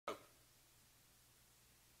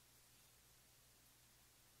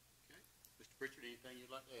you'd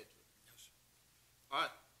like to add to it? No, sir. All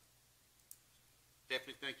right.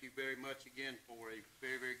 Definitely thank you very much again for a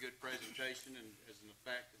very, very good presentation, and as in the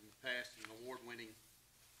fact in the past, an award-winning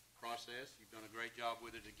process. You've done a great job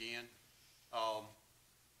with it again.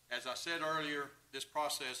 As I said earlier, this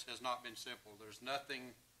process has not been simple. There's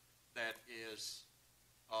nothing that is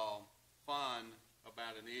fun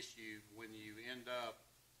about an issue when you end up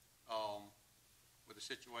with a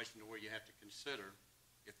situation to where you have to consider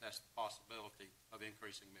if that's the possibility of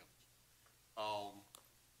increasing millage.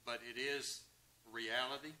 But it is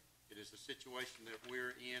reality. It is a situation that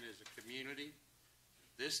we're in as a community.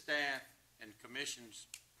 This staff and commissions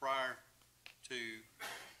prior to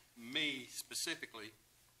me specifically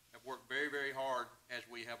have worked very, very hard as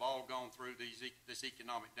we have all gone through this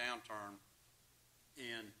economic downturn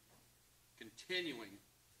in continuing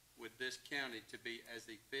with this county to be as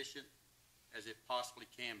efficient as it possibly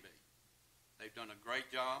can be. They've done a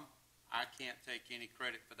great job. I can't take any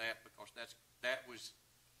credit for that because that was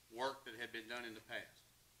work that had been done in the past.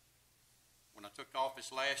 When I took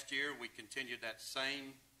office last year, we continued that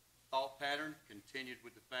same thought pattern, continued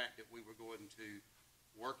with the fact that we were going to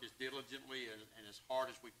work as diligently and as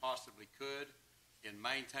hard as we possibly could in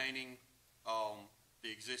maintaining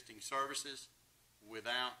the existing services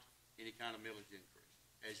without any kind of millage increase.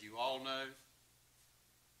 As you all know,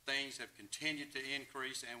 things have continued to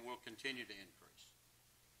increase and will continue to increase.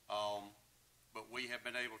 But we have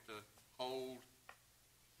been able to hold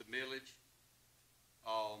the millage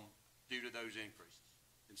due to those increases,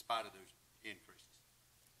 in spite of those increases.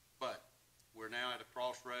 But we're now at a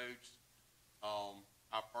crossroads.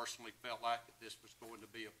 I personally felt like that this was going to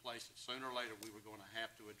be a place that sooner or later we were going to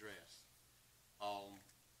have to address.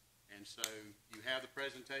 And so you have the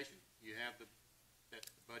presentation, you have the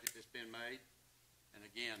budget that's been made, and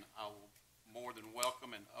again, I will more than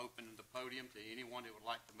welcome and open the podium to anyone that would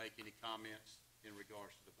like to make any comments in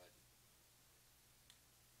regards to the budget.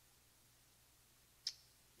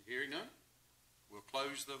 Hearing none, we'll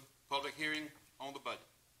close the public hearing on the budget.